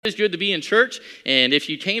It's good to be in church, and if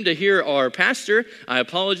you came to hear our pastor, I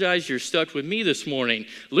apologize, you're stuck with me this morning.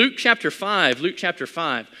 Luke chapter 5.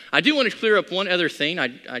 I do want to clear up one other thing.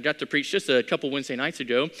 I got to preach just a couple Wednesday nights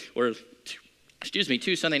ago,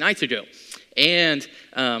 two Sunday nights ago, and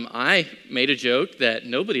I made a joke that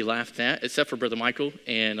nobody laughed at except for Brother Michael,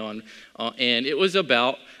 and it was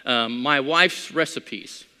about my wife's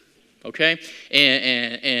recipes, okay?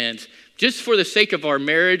 And just for the sake of our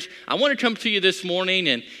marriage, I want to come to you this morning,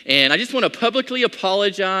 and I just want to publicly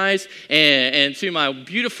apologize and to my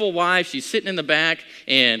beautiful wife. She's sitting in the back,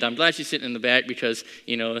 and I'm glad she's sitting in the back because,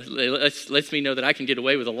 you know, it lets me know that I can get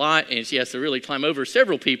away with a lot, and she has to really climb over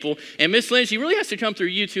several people. And Miss Lynn, she really has to come through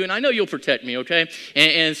you two, and I know you'll protect me, okay?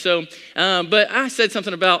 And so, but I said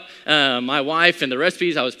something about my wife and the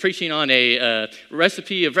recipes. I was preaching on a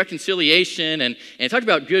recipe of reconciliation and talked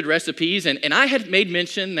about good recipes, and I had made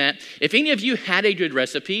mention that if any of you had a good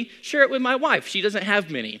recipe, share it with my wife. She doesn't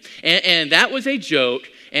have many. And that was a joke,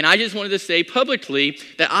 and I just wanted to say publicly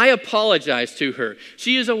that I apologize to her.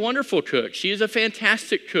 She is a wonderful cook. She is a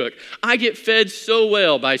fantastic cook. I get fed so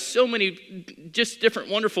well by so many just different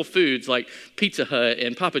wonderful foods like Pizza Hut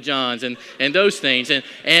and Papa John's and those things.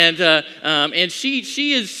 And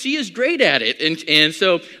she is great at it. And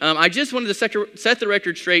so I just wanted to set the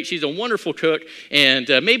record straight. She's a wonderful cook, and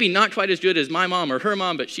maybe not quite as good as my mom or her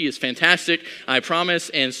mom, but she is fantastic, I promise.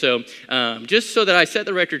 And so just so that I set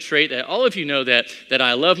the record straight, that all of you know that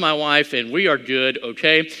I love my wife and we are good,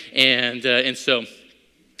 okay? And so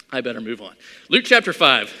I better move on. Luke chapter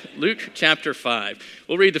 5.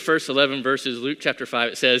 We'll read the first 11 verses. Luke chapter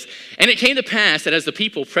 5, it says, "And it came to pass that as the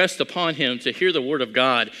people pressed upon him to hear the word of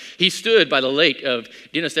God, he stood by the lake of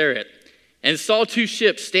Gennesaret and saw two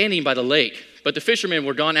ships standing by the lake. But the fishermen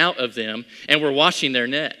were gone out of them and were washing their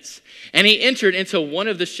nets. And he entered into one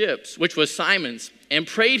of the ships, which was Simon's, and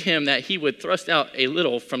prayed him that he would thrust out a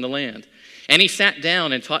little from the land. And he sat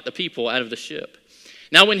down and taught the people out of the ship.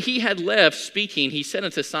 Now when he had left speaking, he said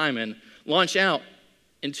unto Simon, Launch out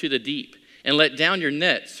into the deep, and let down your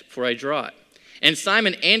nets for a draught. And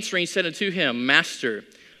Simon answering said unto him, Master,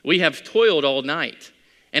 we have toiled all night,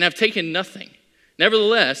 and have taken nothing.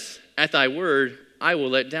 Nevertheless, at thy word, I will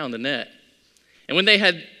let down the net. And when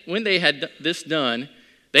they had this done,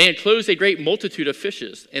 they enclosed a great multitude of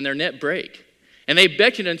fishes, and their net brake. And they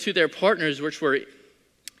beckoned unto their partners which were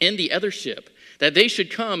in the other ship, that they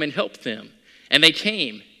should come and help them. And they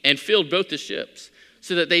came and filled both the ships,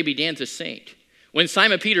 so that they began to sink. When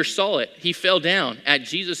Simon Peter saw it, he fell down at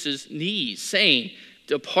Jesus' knees, saying,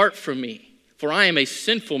 Depart from me, for I am a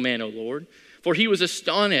sinful man, O Lord. For he was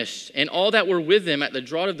astonished, and all that were with them at the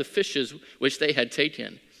draught of the fishes which they had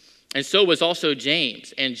taken. And so was also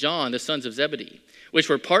James and John, the sons of Zebedee, which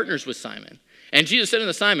were partners with Simon. And Jesus said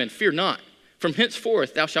unto Simon, Fear not, from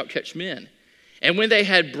henceforth thou shalt catch men. And when they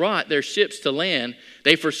had brought their ships to land,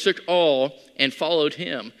 they forsook all and followed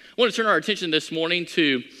him." I want to turn our attention this morning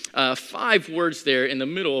to 5 words there in the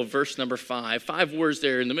middle of verse number 5. 5 words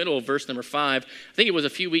there in the middle of verse number 5. I think it was a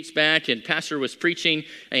few weeks back, and Pastor was preaching,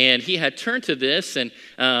 and he had turned to this. And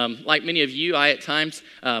like many of you, I at times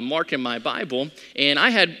mark in my Bible. And I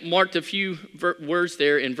had marked a few words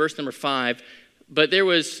there in verse number 5, but there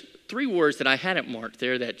was 3 words that I hadn't marked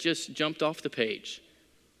there that just jumped off the page.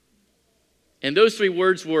 And those 3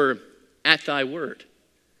 words were, at thy word.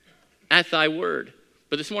 At thy word.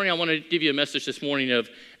 But this morning I want to give you a message this morning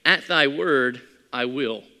of, at thy word, I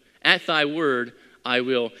will. At thy word, I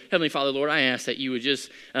will. Heavenly Father, Lord, I ask that you would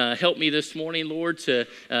just help me this morning, Lord, to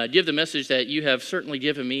give the message that you have certainly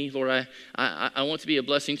given me. Lord, I want to be a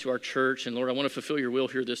blessing to our church, and Lord, I want to fulfill your will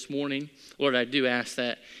here this morning. Lord, I do ask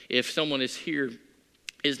that if someone is here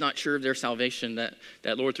is not sure of their salvation, that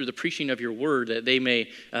Lord, through the preaching of your word, that they may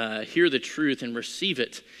hear the truth and receive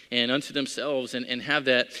it and unto themselves and have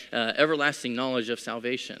that everlasting knowledge of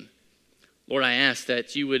salvation. Lord, I ask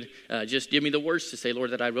that you would just give me the words to say,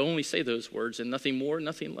 Lord, that I will only say those words and nothing more,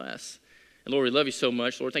 nothing less. And Lord, we love you so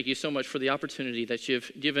much. Lord, thank you so much for the opportunity that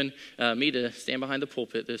you've given me to stand behind the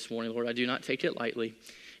pulpit this morning. Lord, I do not take it lightly.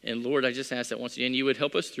 And Lord, I just ask that once again you would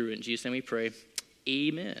help us through it. In Jesus' name we pray.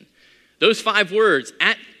 Amen. Those 5 words,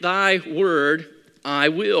 at thy word, I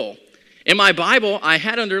will. In my Bible, I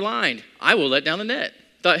had underlined, I will let down the net.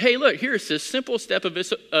 Thought, hey, look, here's this simple step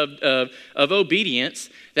of obedience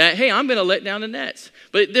that, hey, I'm going to let down the nets.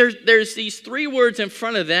 But there's these 3 words in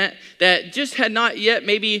front of that just had not yet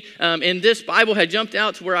maybe in this Bible had jumped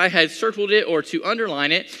out to where I had circled it or to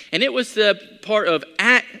underline it. And it was the part of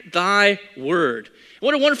at thy word.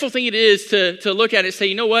 What a wonderful thing it is to look at it and say,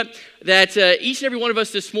 you know what? that each and every one of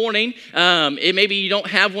us this morning, maybe you don't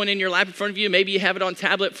have one in your lap in front of you, maybe you have it on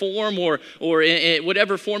tablet form or in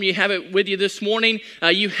whatever form you have it with you this morning,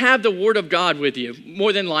 you have the Word of God with you,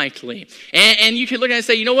 more than likely. And you can look at it and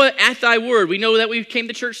say, you know what, at thy word, we know that we came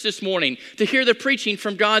to church this morning to hear the preaching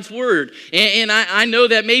from God's Word. And I know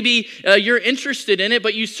that maybe you're interested in it,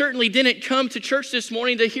 but you certainly didn't come to church this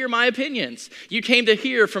morning to hear my opinions. You came to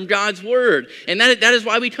hear from God's Word. And that is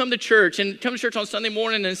why we come to church, and come to church on Sunday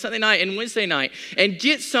morning and Sunday night and Wednesday night and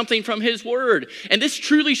get something from His Word. And this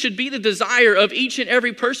truly should be the desire of each and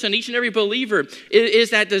every person, each and every believer,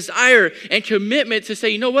 is that desire and commitment to say,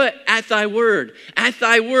 you know what, at thy word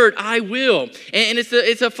I will. And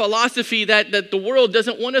it's a philosophy that the world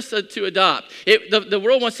doesn't want us to adopt. The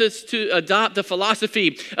world wants us to adopt the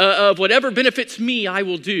philosophy of whatever benefits me, I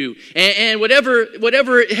will do. And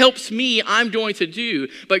whatever helps me, I'm going to do.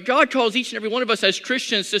 But God calls each and every one of us as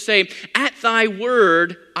Christians to say, at thy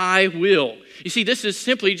word, I will. You see, this is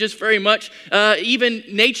simply just very much, even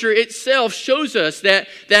nature itself shows us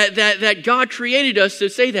that God created us to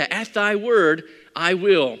say that, at thy word, I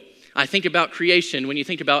will. I think about creation when you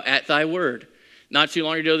think about at thy word. Not too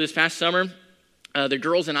long ago this past summer, the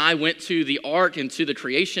girls and I went to the Ark and to the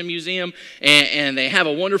Creation Museum, and they have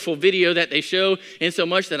a wonderful video that they show, and so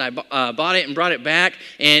much that I bought it and brought it back,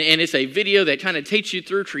 and it's a video that kind of takes you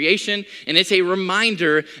through creation, and it's a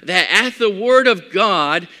reminder that at the Word of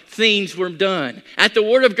God, things were done. At the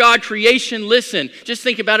Word of God, creation listened. Just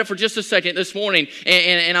think about it for just a second this morning,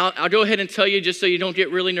 and I'll go ahead and tell you just so you don't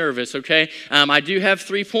get really nervous, okay? I do have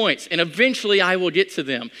 3 points, and eventually I will get to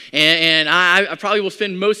them, and I probably will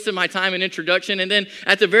spend most of my time in introduction, and then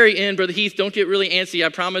at the very end, Brother Heath, don't get really antsy. I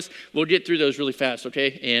promise we'll get through those really fast,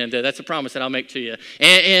 okay? And that's a promise that I'll make to you.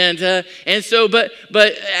 And so, but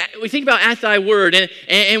we think about at thy word,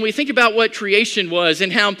 and we think about what creation was,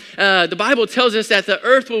 and how the Bible tells us that the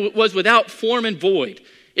earth was without form and void.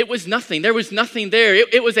 It was nothing. There was nothing there.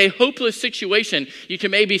 It was a hopeless situation, you can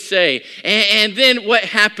maybe say. And then what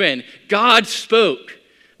happened? God spoke.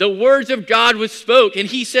 The words of God was spoke, and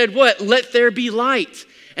He said what? Let there be light.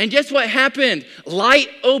 And guess what happened? Light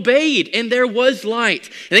obeyed, and there was light.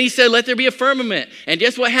 And then He said, let there be a firmament. And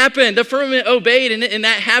guess what happened? The firmament obeyed, and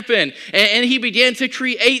that happened. And He began to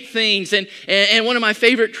create things. And one of my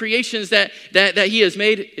favorite creations that He has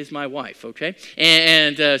made is my wife, okay?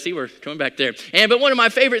 And see, we're coming back there. But one of my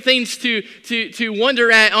favorite things to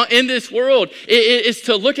wonder at in this world is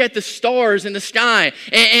to look at the stars in the sky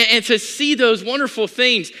and to see those wonderful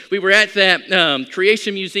things. We were at that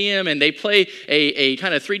Creation Museum, and they play a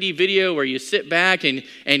kind of 3D video where you sit back and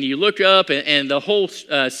you look up, and the whole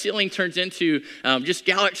ceiling turns into just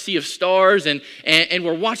galaxy of stars, and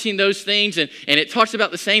we're watching those things, and it talks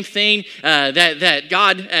about the same thing, that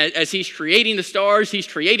God, as He's creating the stars, He's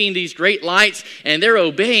creating these great lights, and they're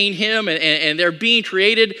obeying Him, and they're being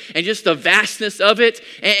created, and just the vastness of it,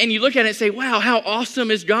 and you look at it and say, wow, how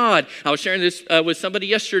awesome is God. I was sharing this with somebody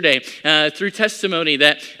yesterday through testimony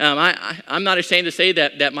that I'm not ashamed to say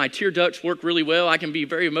that my tear ducts work really well. I can be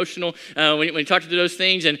very emotional when you talk to those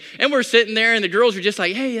things, and we're sitting there, and the girls are just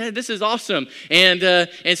like, hey, this is awesome, and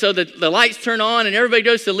so the lights turn on, and everybody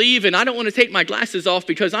goes to leave, and I don't want to take my glasses off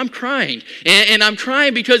because I'm crying, and I'm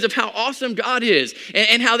crying because of how awesome God is,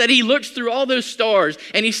 and how that He looks through all those stars,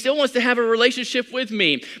 and He still wants to have a relationship with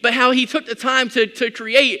me, but how He took the time to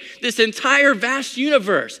create this entire vast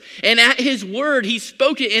universe, and at His word, He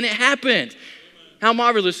spoke it, and it happened. How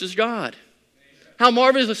marvelous is God? How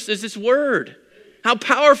marvelous is His word? How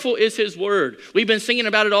powerful is His word? We've been singing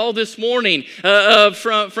about it all this morning,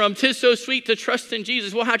 from 'tis so sweet to trust in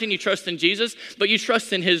Jesus. Well, how can you trust in Jesus? But you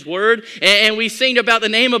trust in His word. And we sing about the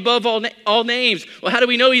name above all names. Well, how do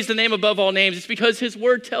we know He's the name above all names? It's because His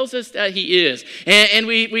word tells us that He is. And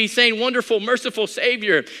we sing wonderful, merciful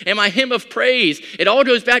Savior, and my hymn of praise. It all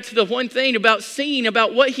goes back to the one thing about singing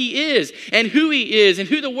about what He is, and who He is, and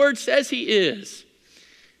who the word says He is.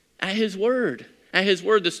 At His word,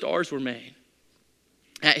 the stars were made.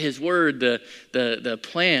 At His word, the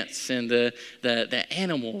plants and the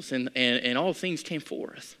animals and all things came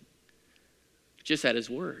forth. Just at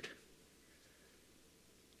His word.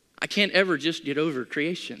 I can't ever just get over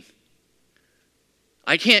creation.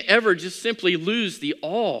 I can't ever just simply lose the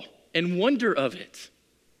awe and wonder of it.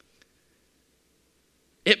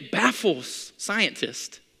 It baffles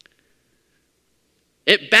scientists.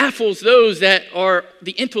 It baffles those that are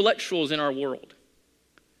the intellectuals in our world.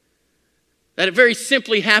 That it very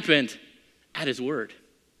simply happened at His word.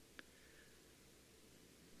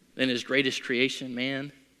 Then His greatest creation,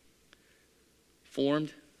 man,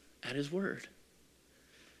 formed at His word.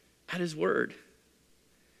 At His word.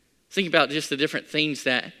 Think about just the different things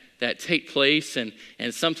that that take place, and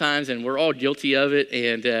sometimes, and we're all guilty of it,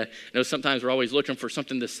 and sometimes we're always looking for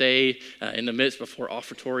something to say in the midst before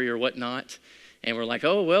offertory or whatnot, and we're like,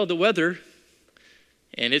 oh, well, the weather.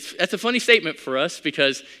 And that's a funny statement for us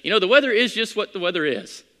because, the weather is just what the weather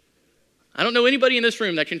is. I don't know anybody in this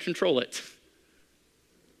room that can control it.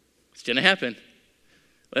 It's going to happen.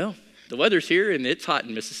 Well, the weather's here and it's hot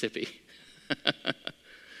in Mississippi.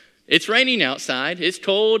 It's raining outside. It's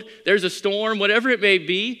cold. There's a storm, whatever it may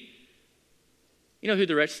be. You know who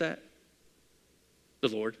directs that? The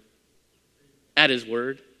Lord. At his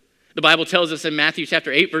word. The Bible tells us in Matthew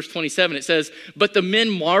chapter 8, verse 27, it says, but the men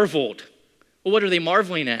marveled. Well, what are they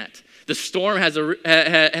marveling at? The storm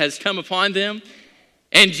has come upon them,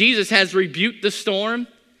 and Jesus has rebuked the storm.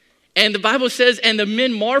 And the Bible says, and the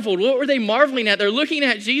men marveled. What were they marveling at? They're looking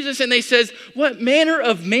at Jesus, and they says, what manner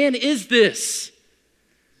of man is this?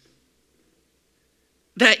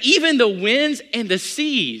 That even the winds and the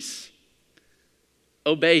seas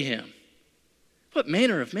obey him. What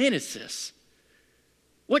manner of man is this?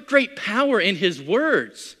 What great power in his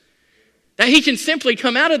words. That he can simply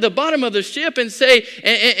come out of the bottom of the ship and say,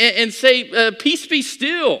 peace be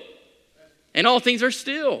still. And all things are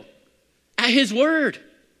still. At his word.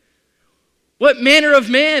 What manner of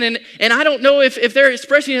man? And I don't know if they're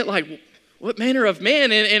expressing it like, what manner of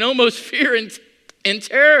man? And almost fear and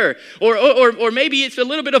terror. Or maybe it's a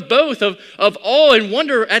little bit of both, of awe and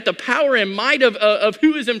wonder at the power and might of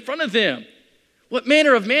who is in front of them. What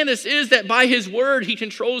manner of man this is that by his word he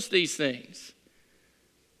controls these things.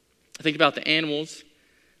 I think about the animals.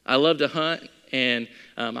 I love to hunt, and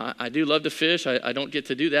I do love to fish. I don't get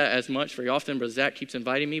to do that as much very often, but Zach keeps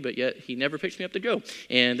inviting me, but yet he never picks me up to go.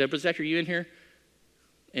 And, but Zach, are you in here?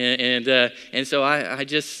 And so I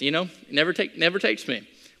just, never takes me.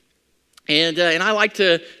 And I like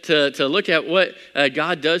to look at what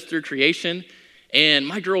God does through creation. And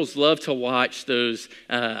my girls love to watch those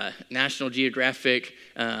National Geographic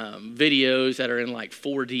videos that are in like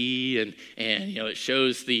 4D, and it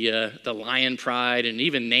shows the lion pride and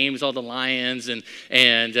even names all the lions, and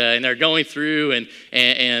they're going through and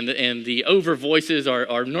the over voices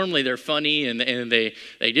are normally they're funny, and they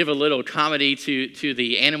give a little comedy to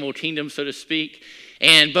the animal kingdom, so to speak.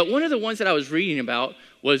 But one of the ones that I was reading about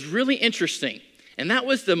was really interesting, and that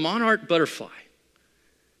was the monarch butterfly.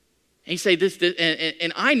 And you say this,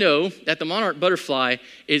 and I know that the monarch butterfly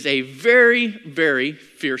is a very, very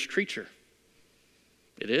fierce creature.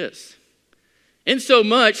 It is. In so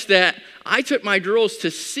much that I took my girls to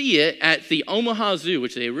see it at the Omaha Zoo,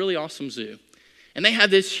 which is a really awesome zoo. And they have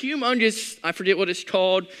this humongous, I forget what it's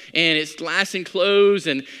called, and it's glass enclosed,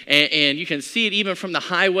 and you can see it even from the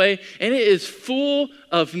highway, and it is full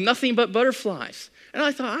of nothing but butterflies. And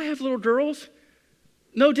I thought, I have little girls.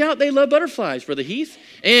 No doubt they love butterflies, Brother Heath.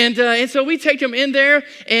 And so we take them in there,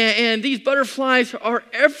 and these butterflies are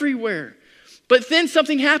everywhere. But then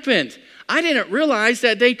something happened. I didn't realize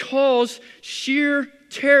that they cause sheer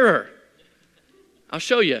terror. I'll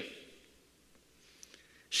show you.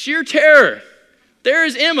 Sheer terror. There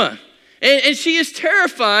is Emma. And she is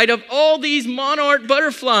terrified of all these monarch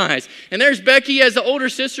butterflies. And there's Becky as the older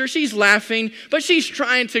sister. She's laughing, but she's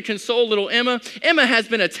trying to console little Emma. Emma has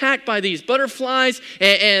been attacked by these butterflies,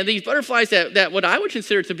 and these butterflies that what I would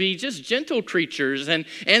consider to be just gentle creatures and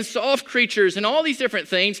soft creatures and all these different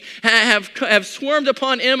things have swarmed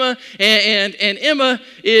upon Emma. And Emma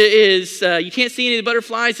is you can't see any of the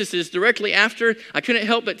butterflies. This is directly after. I couldn't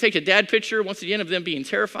help but take a dad picture once again of them being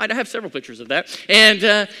terrified. I have several pictures of that.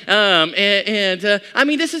 I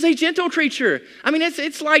mean, this is a gentle creature. I mean,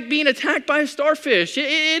 it's like being attacked by a starfish.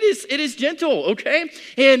 It is gentle, okay?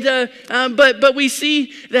 But we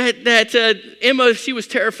see that Emma, she was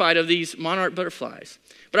terrified of these monarch butterflies.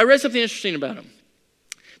 But I read something interesting about them.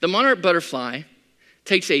 The monarch butterfly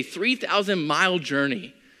takes a 3,000-mile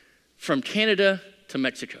journey from Canada to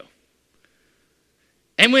Mexico.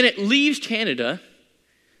 And when it leaves Canada,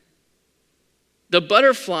 the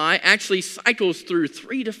butterfly actually cycles through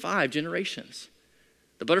 3 to 5 generations.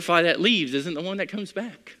 The butterfly that leaves isn't the one that comes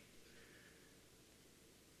back.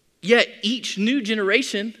 Yet each new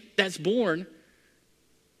generation that's born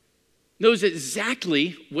knows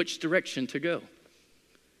exactly which direction to go.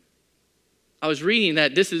 I was reading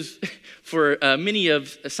that this is, for many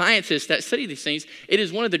of the scientists that study these things, it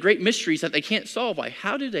is one of the great mysteries that they can't solve. Why?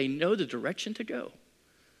 How do they know the direction to go?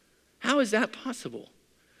 How is that possible?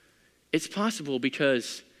 It's possible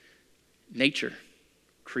because nature,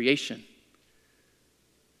 creation,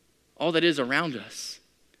 all that is around us,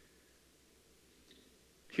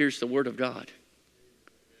 here's the word of God.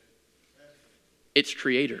 It's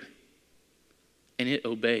creator, and it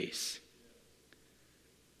obeys.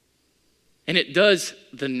 And it does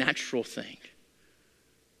the natural thing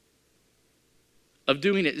of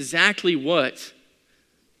doing exactly what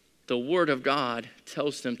the Word of God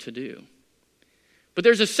tells them to do. But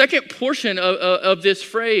there's a second portion of this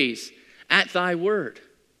phrase, at thy word.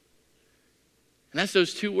 And that's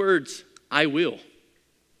those two words, I will.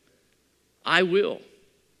 I will.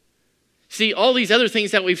 See, all these other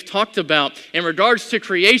things that we've talked about in regards to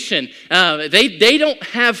creation, they don't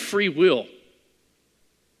have free will.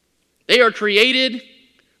 They are created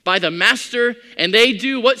by the Master, and they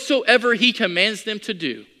do whatsoever he commands them to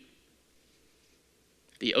do.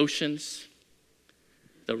 The oceans,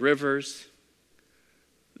 the rivers,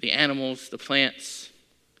 the animals, the plants,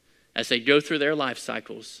 as they go through their life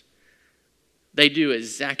cycles, they do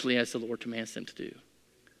exactly as the Lord commands them to do.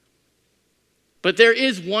 But there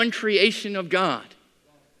is one creation of God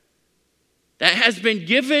that has been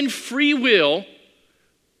given free will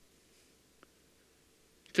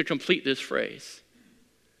to complete this phrase.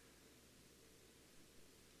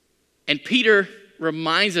 And Peter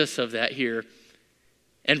reminds us of that here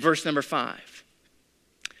in verse number 5.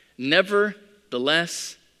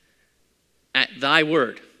 Nevertheless, at thy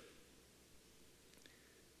word.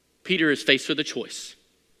 Peter is faced with a choice.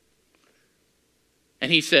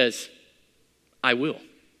 And he says, I will.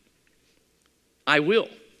 I will.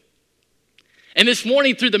 And this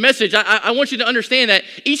morning through the message, I want you to understand that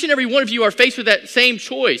each and every one of you are faced with that same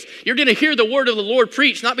choice. You're going to hear the word of the Lord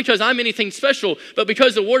preached, not because I'm anything special, but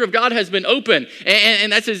because the word of God has been open. And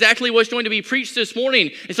that's exactly what's going to be preached this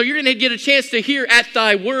morning. And so you're going to get a chance to hear at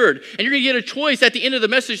thy word. And you're going to get a choice at the end of the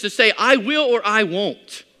message to say, I will or I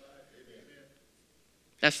won't.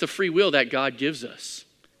 That's the free will that God gives us.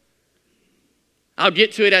 I'll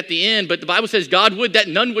get to it at the end, but the Bible says God would that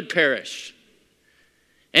none would perish.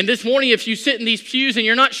 And this morning, if you sit in these pews and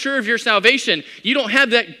you're not sure of your salvation, you don't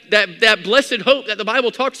have that blessed hope that the Bible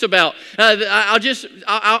talks about.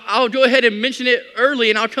 I'll go ahead and mention it early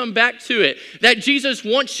and I'll come back to it. That Jesus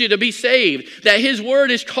wants you to be saved. That his word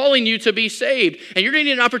is calling you to be saved. And you're going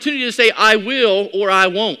to get an opportunity to say, I will or I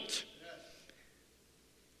won't.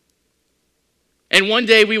 And one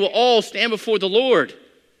day we will all stand before the Lord.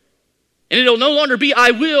 And it'll no longer be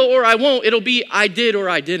I will or I won't. It'll be I did or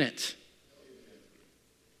I didn't.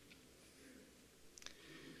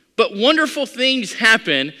 But wonderful things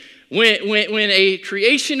happen when a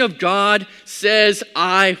creation of God says,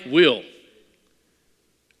 I will.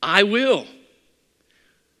 I will.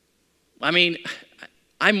 I mean,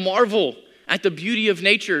 I marvel at the beauty of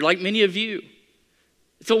nature like many of you.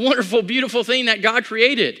 It's a wonderful, beautiful thing that God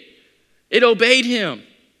created. It obeyed him.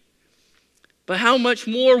 But how much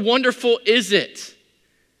more wonderful is it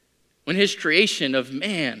when his creation of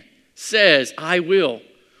man says, I will?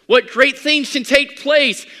 What great things can take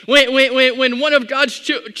place when one of God's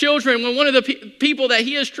children, when one of the people that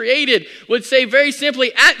he has created would say very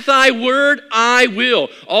simply, at thy word, I will.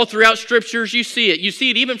 All throughout scriptures, you see it. You see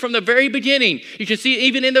it even from the very beginning. You can see it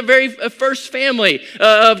even in the very first family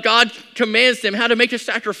of God commands them how to make a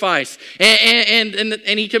sacrifice.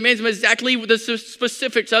 And he commands them exactly the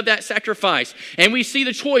specifics of that sacrifice. And we see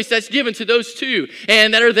the choice that's given to those two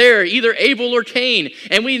and that are there, either Abel or Cain.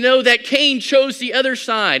 And we know that Cain chose the other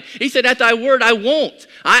side. He said, at thy word, I won't.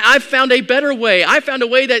 I've found a better way. I found a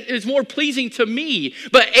way that is more pleasing to me.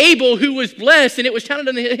 But Abel, who was blessed, and it was counted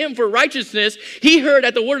unto him for righteousness, he heard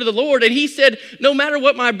at the word of the Lord, and he said, no matter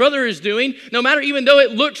what my brother is doing, no matter even though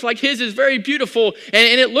it looks like his is very beautiful,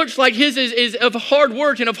 and it looks like his is of hard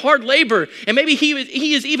work and of hard labor, and maybe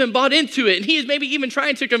he is even bought into it, and he is maybe even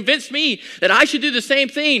trying to convince me that I should do the same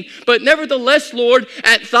thing. But nevertheless, Lord,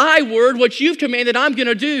 at thy word, what you've commanded, I'm going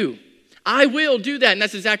to do. I will do that. And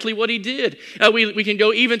that's exactly what he did. We can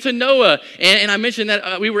go even to Noah. And I mentioned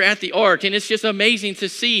that we were at the ark. And it's just amazing to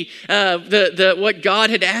see what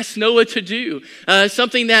God had asked Noah to do.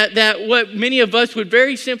 Something that what many of us would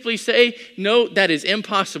very simply say, no, that is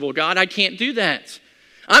impossible. God, I can't do that.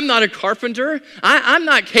 I'm not a carpenter. I'm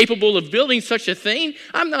not capable of building such a thing.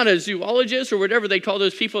 I'm not a zoologist or whatever they call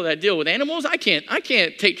those people that deal with animals. I can't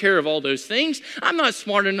take care of all those things. I'm not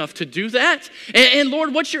smart enough to do that. And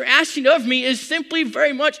Lord, what you're asking of me is simply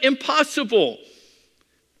very much impossible.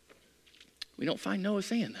 We don't find Noah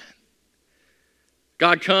saying that.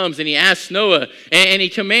 God comes and he asks Noah and he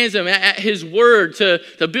commands him at his word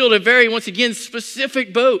to build a very, once again,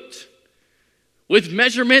 specific boat with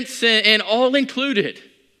measurements and all included.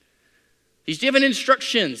 He's given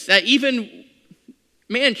instructions that even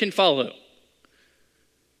man can follow.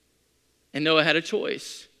 And Noah had a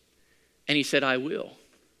choice. And he said, I will.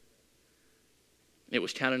 It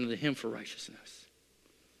was counted unto him for righteousness.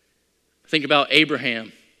 Think about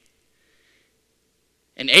Abraham.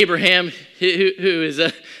 And Abraham, who is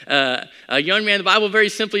a young man, the Bible very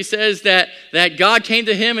simply says that God came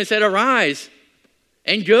to him and said, arise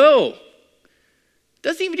and go.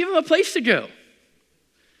 Doesn't even give him a place to go.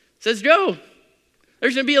 Says, go.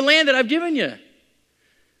 There's going to be a land that I've given you.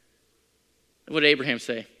 What did Abraham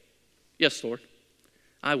say? Yes, Lord,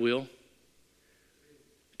 I will.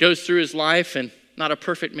 Goes through his life, and not a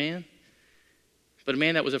perfect man, but a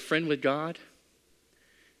man that was a friend with God.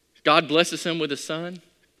 God blesses him with a son.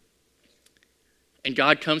 And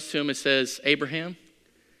God comes to him and says, Abraham,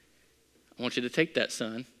 I want you to take that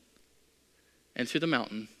son and to the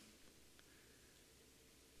mountain.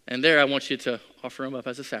 And there I want you to offer him up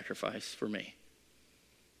as a sacrifice for me.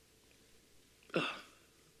 Ugh.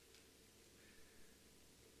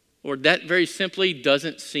 Lord, that very simply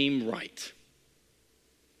doesn't seem right.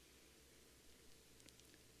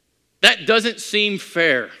 That doesn't seem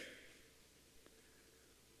fair.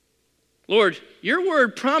 Lord, your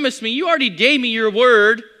word promised me, you already gave me your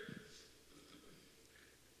word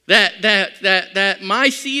that my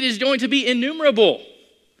seed is going to be innumerable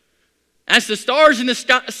as the stars in the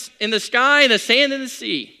sky and the sand in the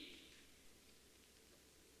sea.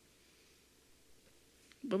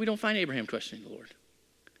 But we don't find Abraham questioning the Lord.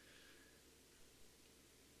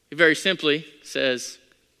 He very simply says,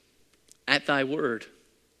 at thy word,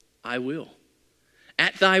 I will.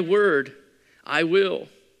 At thy word, I will.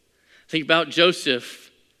 Think about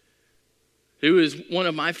Joseph, who is one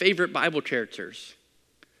of my favorite Bible characters.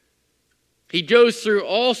 He goes through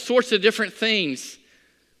all sorts of different things.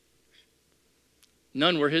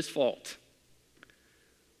 None were his fault.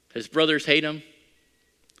 His brothers hate him,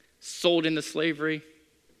 sold into slavery,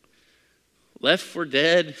 left for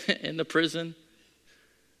dead in the prison.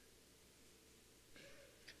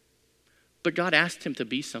 But God asked him to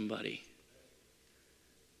be somebody.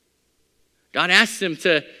 God asked him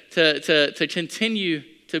to continue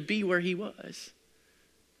to be where he was.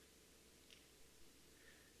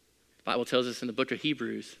 The Bible tells us in the book of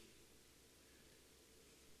Hebrews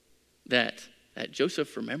that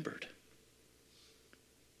Joseph remembered.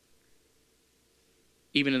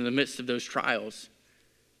 Even in the midst of those trials,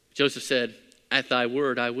 Joseph said, at thy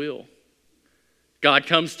word I will. God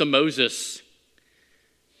comes to Moses.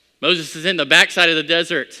 Moses is in the backside of the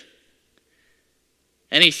desert.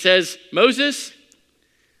 And he says, Moses,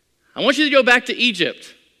 I want you to go back to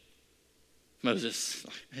Egypt. Moses,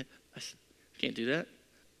 I can't do that.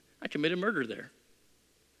 I committed murder there.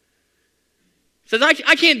 Says, I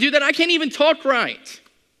can't do that. I can't even talk right.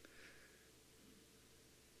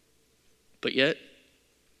 But yet,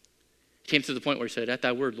 he came to the point where he said, at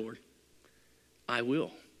thy word, Lord, I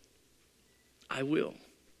will. I will.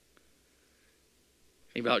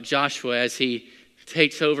 Think about Joshua as he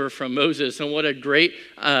takes over from Moses, and what a great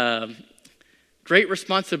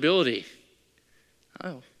responsibility.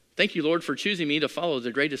 Oh, thank you, Lord, for choosing me to follow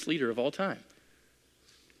the greatest leader of all time.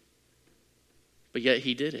 But yet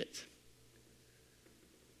he did it.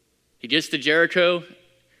 He gets to Jericho,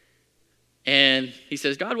 and he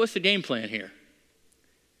says, God, what's the game plan here?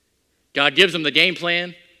 God gives him the game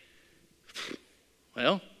plan.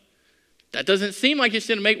 Well, that doesn't seem like it's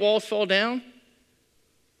going to make walls fall down.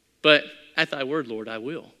 But at thy word, Lord, I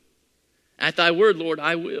will. At thy word, Lord,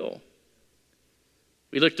 I will.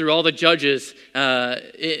 We look through all the judges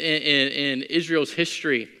in Israel's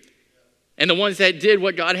history. And the ones that did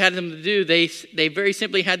what God had them to do, they very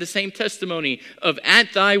simply had the same testimony of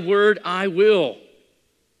at thy word, I will.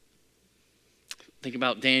 Think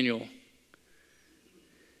about Daniel.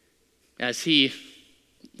 As he,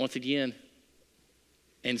 once again,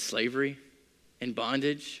 in slavery, in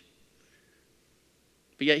bondage.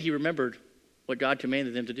 But yet he remembered what God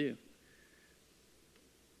commanded them to do.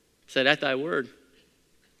 Said, at thy word,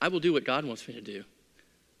 I will do what God wants me to do.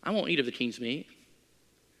 I won't eat of the king's meat.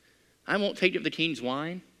 I won't take of the king's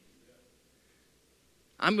wine.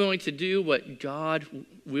 I'm going to do what God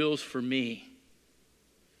wills for me.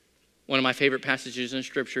 One of my favorite passages in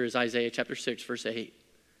Scripture is Isaiah chapter 6, verse 8.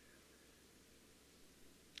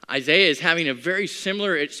 Isaiah is having a very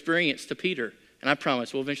similar experience to Peter. And I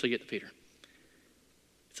promise we'll eventually get to Peter.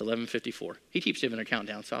 It's 11:54. He keeps giving a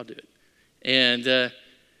countdown, so I'll do it. And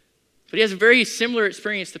but he has a very similar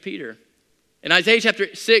experience to Peter. In Isaiah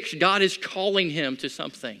chapter 6, God is calling him to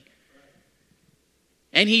something.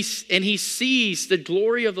 And he sees the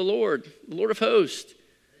glory of the Lord of hosts.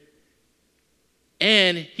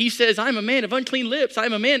 And he says, I'm a man of unclean lips.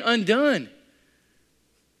 I'm a man undone.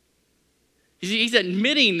 He's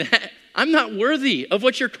admitting that I'm not worthy of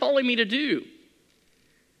what you're calling me to do.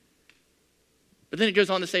 But then it goes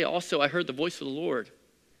on to say, also, I heard the voice of the Lord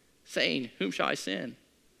saying, whom shall I send?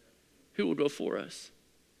 Who will go for us?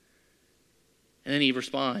 And then he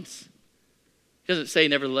responds. He doesn't say,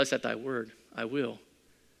 nevertheless, at thy word, I will.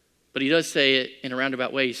 But he does say it in a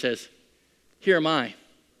roundabout way. He says, here am I,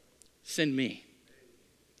 send me.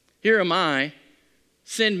 Here am I,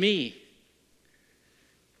 send me.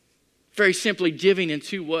 Very simply giving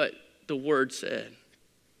into what the word said.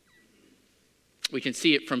 We can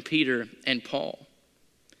see it from Peter and Paul.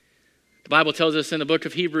 The Bible tells us in the book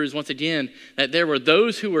of Hebrews, once again, that there were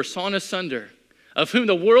those who were sawn asunder, of whom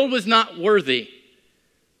the world was not worthy.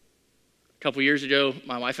 A couple years ago,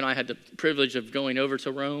 my wife and I had the privilege of going over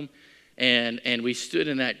to Rome, and we stood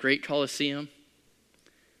in that great Colosseum.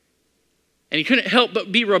 And you couldn't help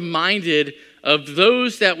but be reminded of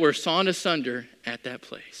those that were sawn asunder at that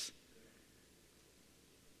place,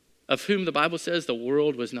 of whom the Bible says the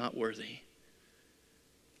world was not worthy.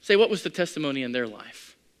 Say, what was the testimony in their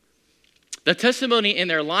life? The testimony in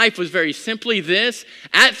their life was very simply this: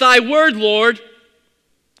 at thy word, Lord,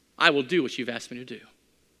 I will do what you've asked me to do.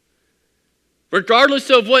 Regardless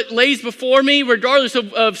of what lays before me, regardless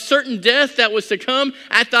of certain death that was to come,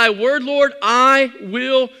 at thy word, Lord, I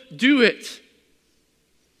will do it.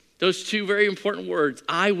 Those two very important words,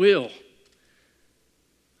 I will.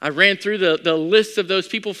 I ran through the list of those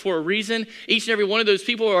people for a reason. Each and every one of those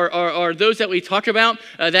people are those that we talk about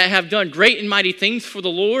that have done great and mighty things for the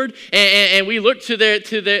Lord. And we look to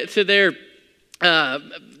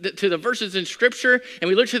the verses in Scripture, and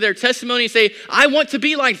we look to their testimony and say, I want to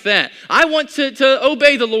be like that. I want to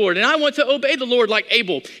obey the Lord, and I want to obey the Lord like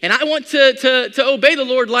Abel, and I want to obey the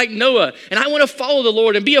Lord like Noah, and I want to follow the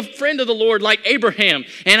Lord and be a friend of the Lord like Abraham,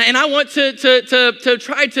 and I want to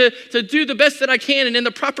try to do the best that I can and in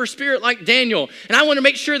the proper spirit like Daniel, and I want to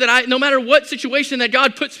make sure that no matter what situation that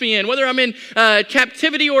God puts me in, whether I'm in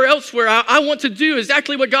captivity or elsewhere, I want to do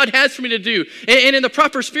exactly what God has for me to do, and in the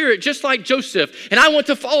proper spirit, just like Joseph. And I want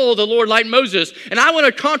to follow the Lord like Moses. And I want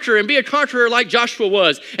to conquer and be a conqueror like Joshua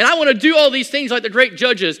was. And I want to do all these things like the great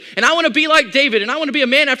judges. And I want to be like David. And I want to be a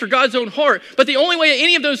man after God's own heart. But the only way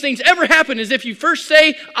any of those things ever happen is if you first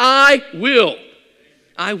say, I will.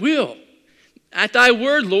 I will. At thy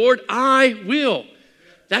word, Lord, I will.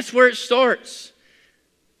 That's where it starts.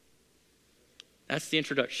 That's the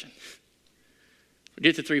introduction. We'll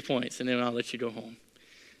get to 3 points and then I'll let you go home.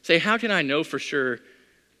 Say, how can I know for sure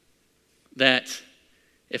that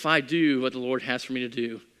if I do what the Lord has for me to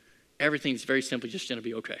do, everything's very simply just going to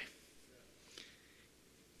be okay?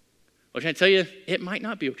 Well, can I tell you, it might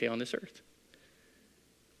not be okay on this earth.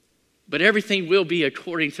 But everything will be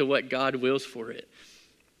according to what God wills for it.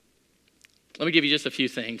 Let me give you just a few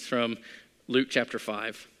things from Luke chapter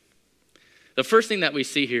 5. The first thing that we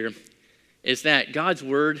see here is that God's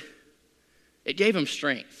word, it gave him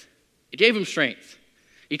strength. It gave him strength.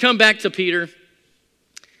 You come back to Peter.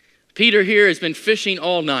 Peter here has been fishing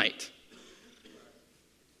all night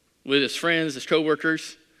with his friends, his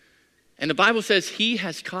co-workers, and the Bible says he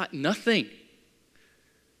has caught nothing.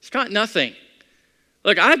 He's caught nothing.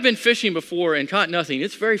 Look, I've been fishing before and caught nothing.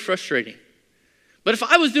 It's very frustrating. But if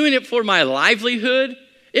I was doing it for my livelihood,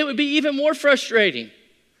 it would be even more frustrating.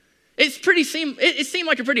 It seemed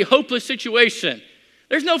like a pretty hopeless situation.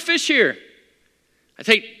 There's no fish here. I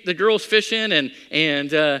take the girls fishing, and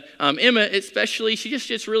Emma especially, she just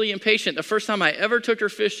gets really impatient. The first time I ever took her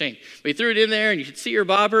fishing, we threw it in there, and you could see her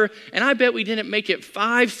bobber, and I bet we didn't make it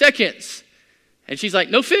 5 seconds. And she's like,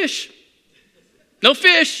 no fish. No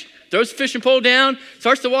fish. Throws the fishing pole down,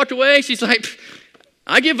 starts to walk away. She's like,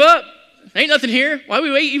 I give up. Ain't nothing here. Why are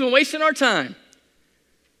we even wasting our time?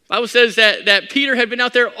 The Bible says that Peter had been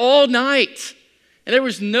out there all night, and there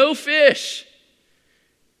was no fish.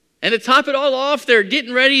 And to top it all off, they're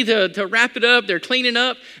getting ready to wrap it up. They're cleaning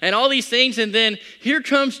up and all these things. And then here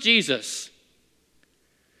comes Jesus.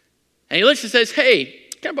 And he looks and says, hey,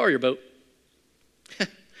 can I borrow your boat?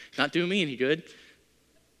 Not doing me any good.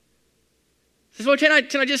 He says, well, can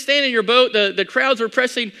I just stand in your boat? The crowds were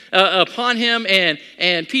pressing upon him, and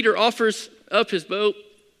Peter offers up his boat.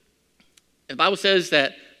 And the Bible says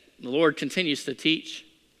that the Lord continues to teach.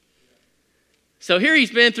 So here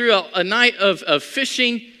he's been through a night of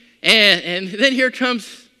fishing. And then here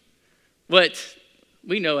comes what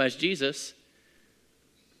we know as Jesus.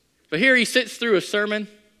 But here he sits through a sermon,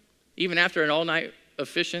 even after an all night of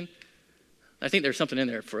fishing. I think there's something in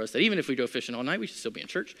there for us that even if we go fishing all night, we should still be in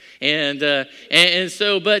church. But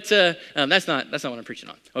that's not what I'm preaching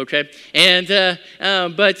on, okay?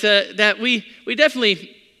 That we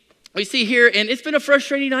definitely see here, and it's been a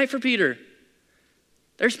frustrating night for Peter.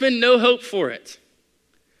 There's been no hope for it.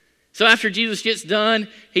 So after Jesus gets done,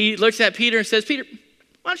 he looks at Peter and says, Peter,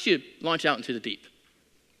 why don't you launch out into the deep?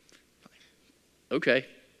 Okay. I'm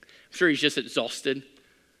sure he's just exhausted.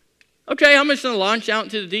 Okay, I'm just going to launch out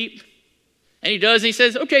into the deep. And he does, and he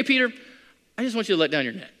says, okay, Peter, I just want you to let down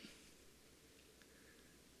your net.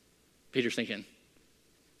 Peter's thinking,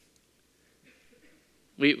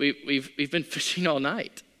 we've been fishing all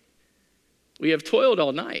night. We have toiled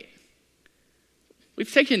all night.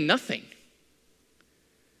 We've taken nothing.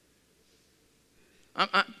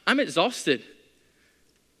 I'm exhausted.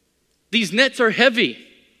 These nets are heavy.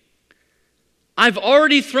 I've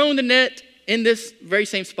already thrown the net in this very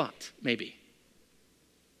same spot, maybe.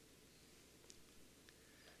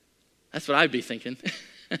 That's what I'd be thinking.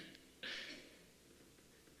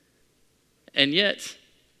 And yet,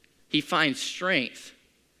 he finds strength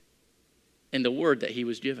in the word that he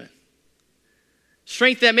was given.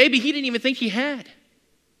 Strength that maybe he didn't even think he had.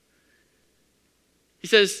 He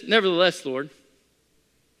says, nevertheless, Lord,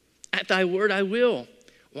 at thy word I will.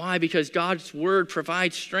 Why? Because God's word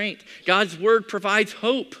provides strength. God's word provides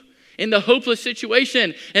hope in the hopeless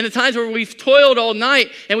situation. In the times where we've toiled all night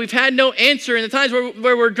and we've had no answer. In the times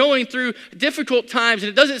where we're going through difficult times and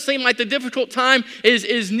it doesn't seem like the difficult time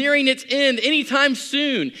is nearing its end anytime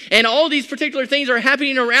soon. And all these particular things are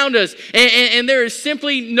happening around us. And there is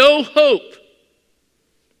simply no hope.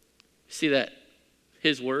 See that?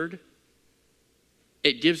 His word,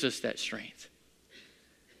 it gives us that strength.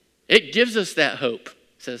 It gives us that hope.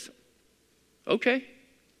 It says, okay,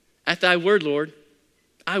 at thy word, Lord,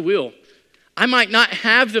 I will. I might not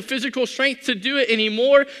have the physical strength to do it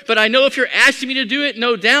anymore, but I know if you're asking me to do it,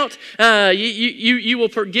 no doubt, you will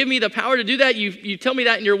give me the power to do that. You tell me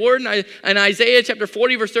that in your word in Isaiah chapter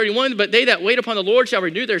 40, verse 31, but they that wait upon the Lord shall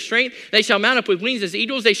renew their strength. They shall mount up with wings as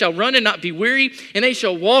eagles. They shall run and not be weary, and they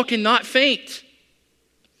shall walk and not faint.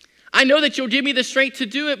 I know that you'll give me the strength to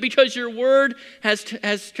do it because your word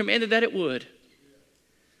has commanded that it would.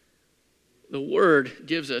 The word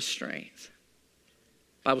gives us strength.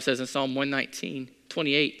 The Bible says in Psalm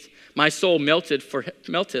 119:28, my soul melteth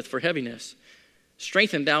for heaviness.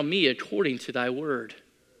 Strengthen thou me according to thy word.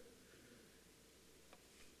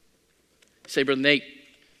 Say, Brother Nate,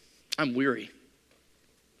 I'm weary.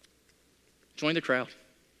 Join the crowd.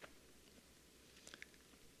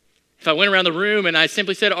 If I went around the room and I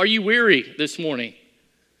simply said, are you weary this morning?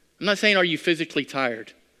 I'm not saying are you physically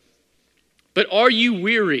tired, but are you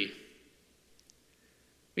weary?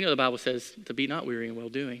 We know the Bible says to be not weary in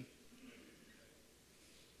well-doing.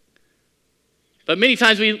 But many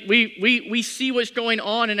times we see what's going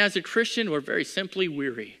on, and as a Christian, we're very simply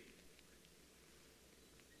weary.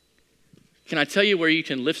 Can I tell you where you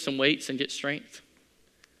can lift some weights and get strength?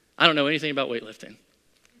 I don't know anything about weightlifting.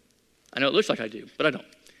 I know it looks like I do, but I don't.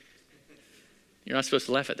 You're not supposed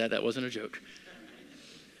to laugh at that. That wasn't a joke.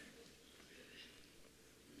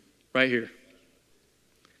 Right here.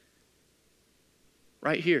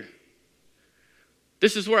 Right here.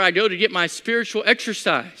 This is where I go to get my spiritual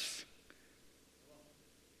exercise.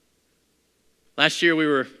 Last year we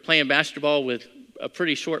were playing basketball with a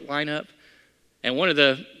pretty short lineup, and one of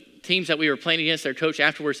the teams that we were playing against, their coach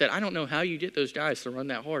afterwards said, I don't know how you get those guys to run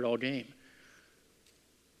that hard all game.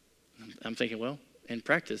 I'm thinking, well, in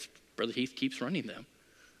practice, Brother Heath keeps running them.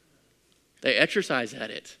 They exercise at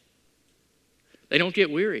it. They don't get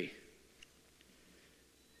weary.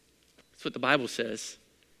 That's what the Bible says.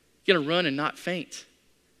 You're going to run and not faint.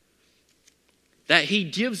 That he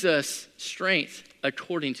gives us strength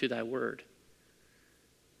according to thy word.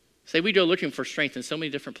 Say, we go looking for strength in so many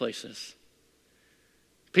different places.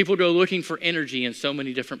 People go looking for energy in so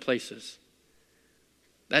many different places.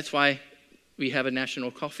 That's why we have a National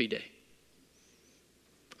Coffee Day.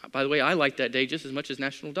 By the way, I like that day just as much as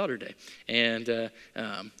National Daughter Day. And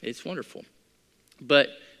it's wonderful. But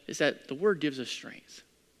it's that the word gives us strength.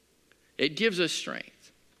 It gives us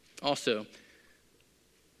strength. Also,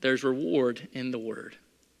 there's reward in the word.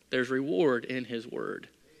 There's reward in his word.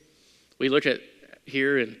 We look at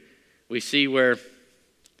here and we see where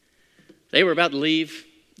they were about to leave.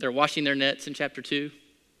 They're washing their nets in chapter 2.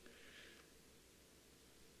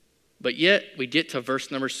 But yet we get to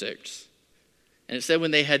verse number 6. And it said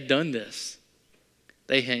when they had done this,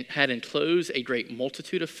 they had enclosed a great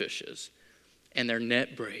multitude of fishes, and their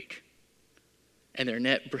net brake. And their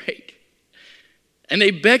net brake. And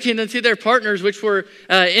they beckoned unto their partners which were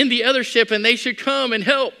in the other ship, and they should come and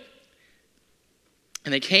help.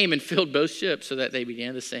 And they came and filled both ships so that they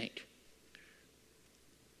began to sink.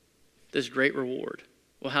 This great reward.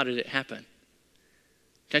 Well, how did it happen?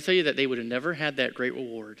 Can I tell you that they would have never had that great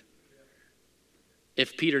reward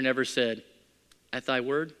if Peter never said, at thy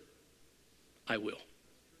word, I will.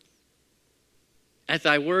 At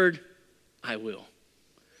thy word, I will.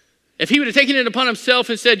 If he would have taken it upon himself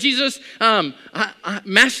and said, Jesus,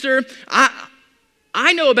 Master,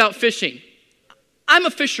 I know about fishing. I'm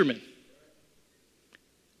a fisherman.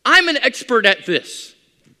 I'm an expert at this.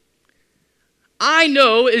 I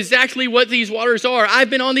know exactly what these waters are. I've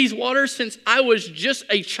been on these waters since I was just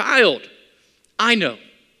a child. I know.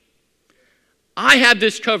 I have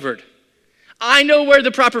this covered. I know where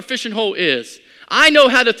the proper fishing hole is. I know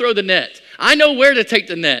how to throw the net. I know where to take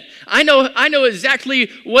the net. I know exactly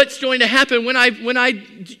what's going to happen when I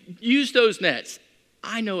use those nets.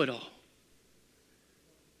 I know it all.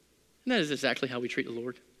 And that is exactly how we treat the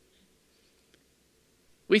Lord.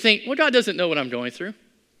 We think, well, God doesn't know what I'm going through.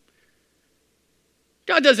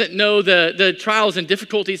 God doesn't know the trials and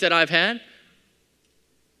difficulties that I've had.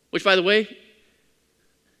 Which, by the way,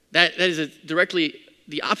 that is directly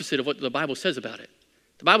the opposite of what the Bible says about it.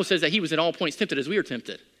 The Bible says that he was in all points tempted as we are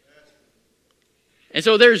tempted. And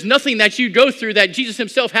so there's nothing that you go through that Jesus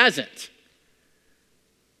himself hasn't.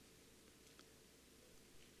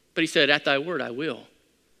 But he said, at thy word I will.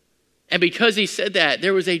 And because he said that,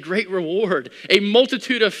 there was a great reward, a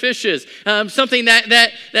multitude of fishes, something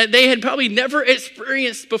that they had probably never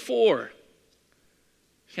experienced before.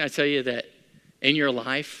 Can I tell you that in your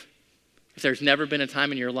life, if there's never been a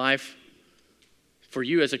time in your life for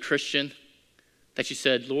you as a Christian that you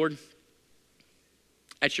said, Lord,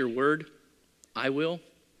 at your word, I will,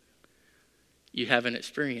 you haven't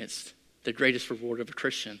experienced the greatest reward of a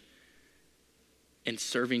Christian in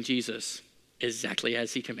serving Jesus exactly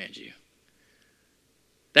as he commands you.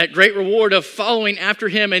 That great reward of following after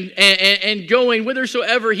him and going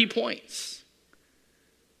whithersoever he points.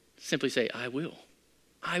 Simply say, I will.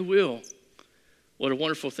 I will. What a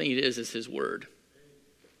wonderful thing it is his word.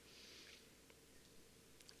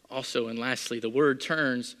 Also, and lastly, the word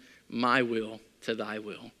turns my will to thy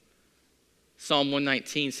will. Psalm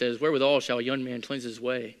 119 says, wherewithal shall a young man cleanse his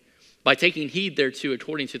way? By taking heed thereto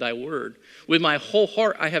according to thy word. With my whole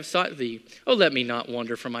heart I have sought thee. Oh, let me not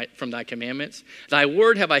wander from thy commandments. Thy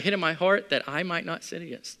word have I hid in my heart that I might not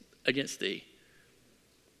sin against thee.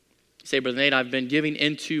 You say, Brother Nate, I've been giving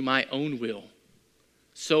into my own will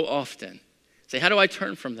so often. Say, how do I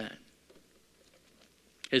turn from that?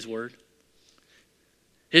 His word.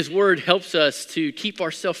 His word helps us to keep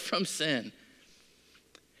ourselves from sin.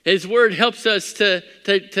 His word helps us to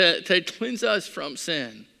cleanse us from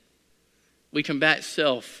sin. We combat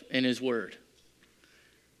self in his word.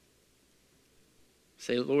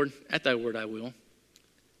 Say, Lord, at thy word I will,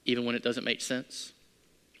 even when it doesn't make sense.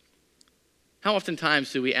 How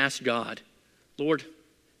oftentimes do we ask God, Lord,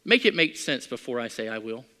 make it make sense before I say I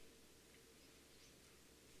will?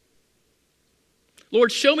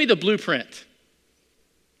 Lord, show me the blueprint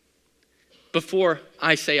before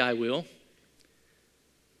I say I will.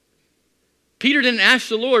 Peter didn't ask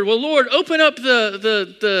the Lord, well, Lord, open up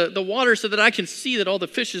the water so that I can see that all the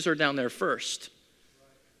fishes are down there first.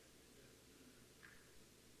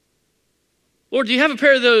 Lord, do you have a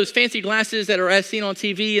pair of those fancy glasses that are as seen on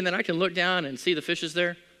TV and then I can look down and see the fishes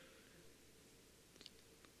there?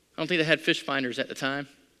 I don't think they had fish finders at the time.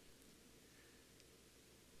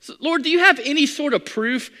 So, Lord, do you have any sort of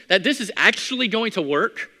proof that this is actually going to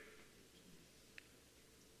work?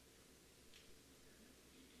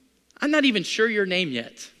 I'm not even sure your name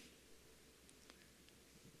yet.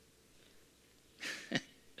 He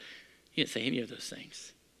didn't say any of those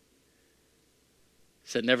things. He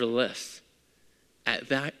said, nevertheless, at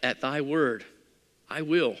thy word, I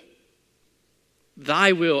will.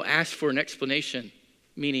 Thy will ask for an explanation,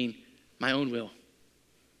 meaning my own will.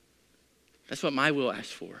 That's what my will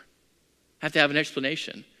asks for. I have to have an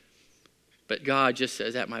explanation. But God just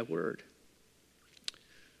says, at my word.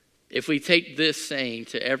 If we take this saying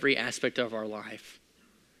to every aspect of our life,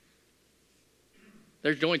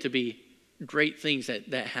 there's going to be great things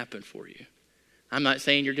that happen for you. I'm not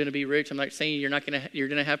saying you're going to be rich. I'm not saying you're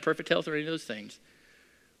going to have perfect health or any of those things.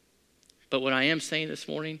 But what I am saying this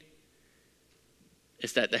morning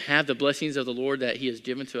is that to have the blessings of the Lord that he has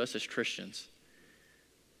given to us as Christians,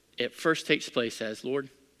 it first takes place as, Lord,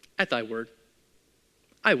 at thy word,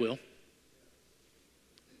 I will.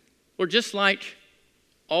 Lord, just like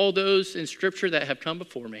all those in Scripture that have come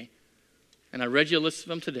before me, and I read you a list of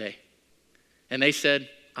them today, and they said,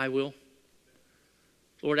 I will.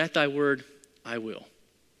 Lord, at thy word, I will.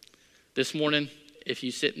 This morning, if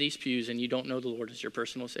you sit in these pews and you don't know the Lord as your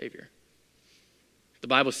personal Savior, the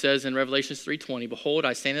Bible says in Revelation 3:20, behold,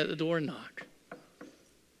 I stand at the door and knock.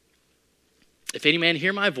 If any man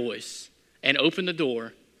hear my voice and open the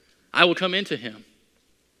door, I will come into him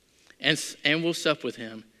and will sup with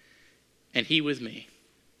him, and he with me.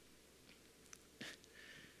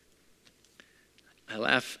 I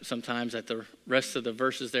laugh sometimes at the rest of the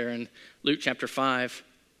verses there in Luke chapter 5.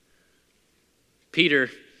 Peter,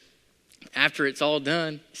 after it's all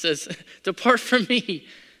done, says, depart from me.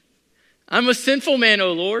 I'm a sinful man,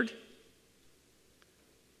 O Lord.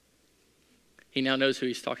 He now knows who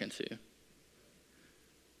he's talking to.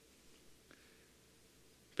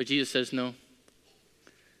 But Jesus says, no.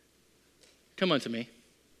 Come unto me.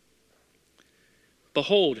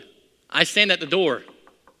 Behold, I stand at the door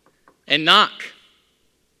and knock.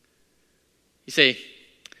 You say,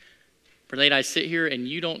 Brother, I sit here and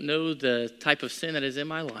you don't know the type of sin that is in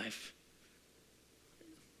my life.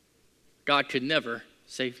 God could never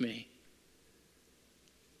save me.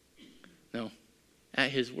 No,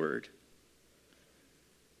 at his word.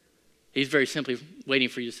 He's very simply waiting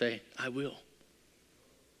for you to say, I will.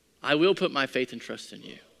 I will put my faith and trust in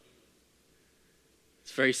you.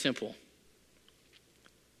 It's very simple.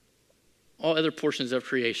 All other portions of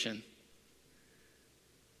creation,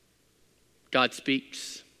 God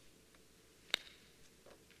speaks.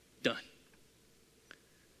 Done.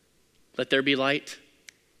 Let there be light.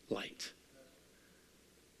 Light.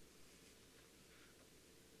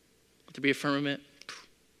 Let there be a firmament.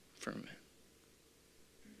 Firmament.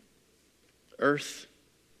 Earth,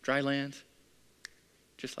 dry land,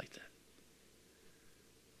 just like that.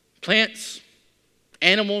 Plants,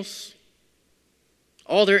 animals,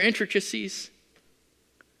 all their intricacies,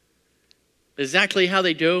 exactly how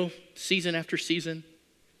they go season after season.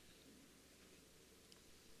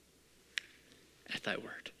 At thy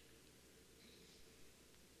word.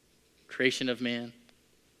 Creation of man,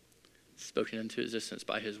 spoken into existence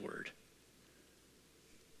by his word.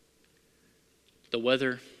 The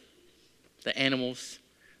weather, the animals,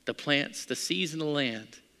 the plants, the seas, and the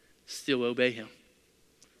land still obey him.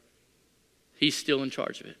 He's still in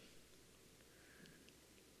charge of it.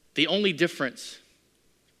 The only difference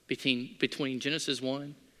between Genesis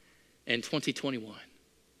 1 and 2021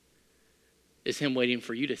 is him waiting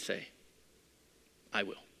for you to say, I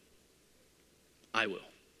will. I will.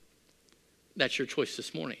 That's your choice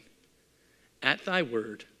this morning. At thy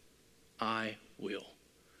word, I will.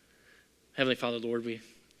 Heavenly Father, Lord, we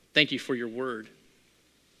thank you for your word.